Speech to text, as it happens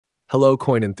Hello,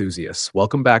 coin enthusiasts.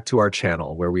 Welcome back to our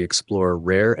channel where we explore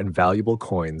rare and valuable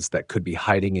coins that could be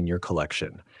hiding in your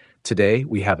collection. Today,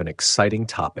 we have an exciting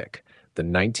topic, the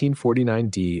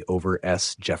 1949D over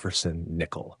S Jefferson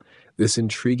nickel. This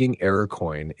intriguing error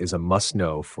coin is a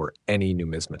must-know for any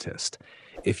numismatist.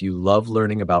 If you love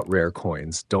learning about rare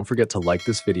coins, don't forget to like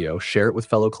this video, share it with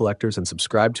fellow collectors, and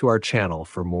subscribe to our channel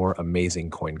for more amazing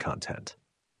coin content.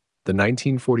 The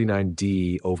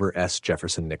 1949D over S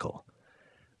Jefferson nickel.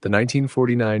 The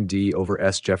 1949D over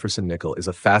S Jefferson nickel is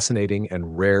a fascinating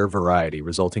and rare variety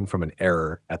resulting from an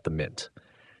error at the mint.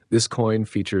 This coin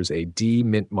features a D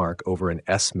mint mark over an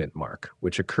S mint mark,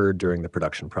 which occurred during the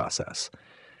production process.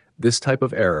 This type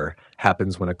of error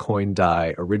happens when a coin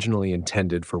die originally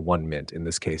intended for one mint, in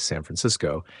this case San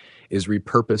Francisco, is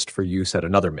repurposed for use at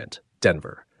another mint,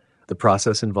 Denver. The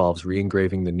process involves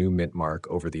re-engraving the new mint mark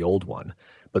over the old one,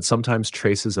 but sometimes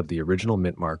traces of the original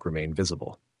mint mark remain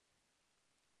visible.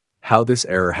 How this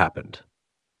error happened.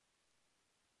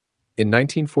 In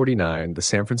 1949, the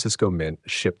San Francisco Mint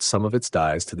shipped some of its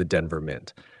dies to the Denver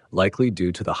Mint, likely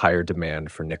due to the higher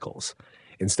demand for nickels.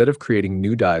 Instead of creating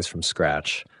new dies from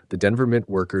scratch, the Denver Mint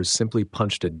workers simply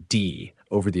punched a D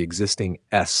over the existing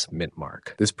S mint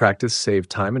mark. This practice saved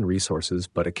time and resources,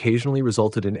 but occasionally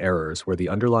resulted in errors where the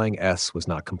underlying S was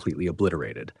not completely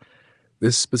obliterated.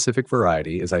 This specific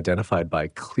variety is identified by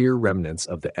clear remnants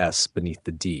of the S beneath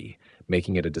the D,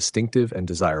 making it a distinctive and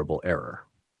desirable error.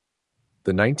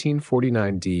 The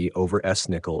 1949D over S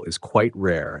nickel is quite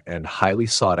rare and highly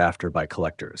sought after by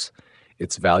collectors.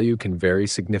 Its value can vary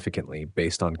significantly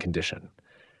based on condition.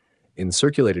 In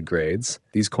circulated grades,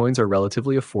 these coins are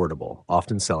relatively affordable,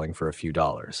 often selling for a few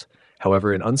dollars.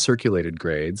 However, in uncirculated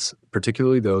grades,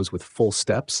 particularly those with full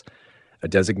steps, a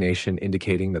designation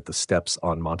indicating that the steps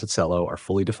on Monticello are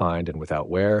fully defined and without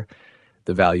wear,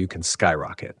 the value can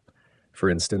skyrocket. For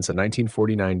instance, a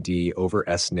 1949D over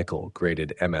S nickel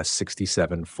graded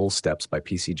MS67 full steps by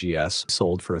PCGS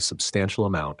sold for a substantial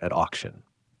amount at auction.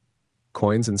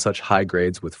 Coins in such high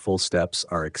grades with full steps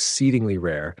are exceedingly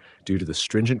rare due to the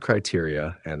stringent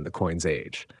criteria and the coin's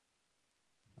age.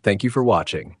 Thank you for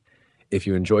watching. If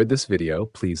you enjoyed this video,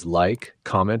 please like,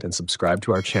 comment, and subscribe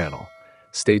to our channel.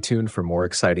 Stay tuned for more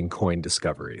exciting coin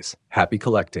discoveries. Happy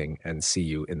collecting, and see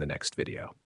you in the next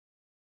video.